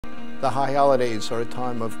The high holidays are a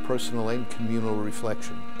time of personal and communal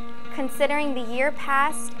reflection. Considering the year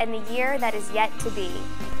past and the year that is yet to be.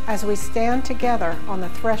 As we stand together on the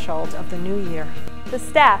threshold of the new year. The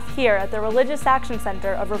staff here at the Religious Action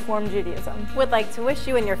Center of Reform Judaism would like to wish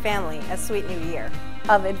you and your family a sweet new year.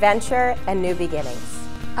 Of adventure and new beginnings.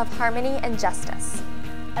 Of harmony and justice.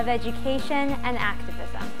 Of education and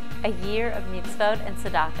activism. A year of mitzvot and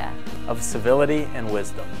tzedakah. Of civility and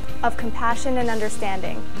wisdom. Of compassion and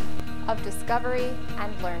understanding. Of discovery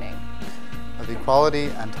and learning. Of equality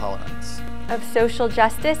and tolerance. Of social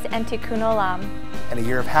justice and tikkun olam. And a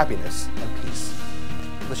year of happiness and peace.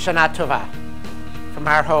 With Shanah Tovah, from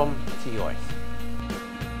our home to yours.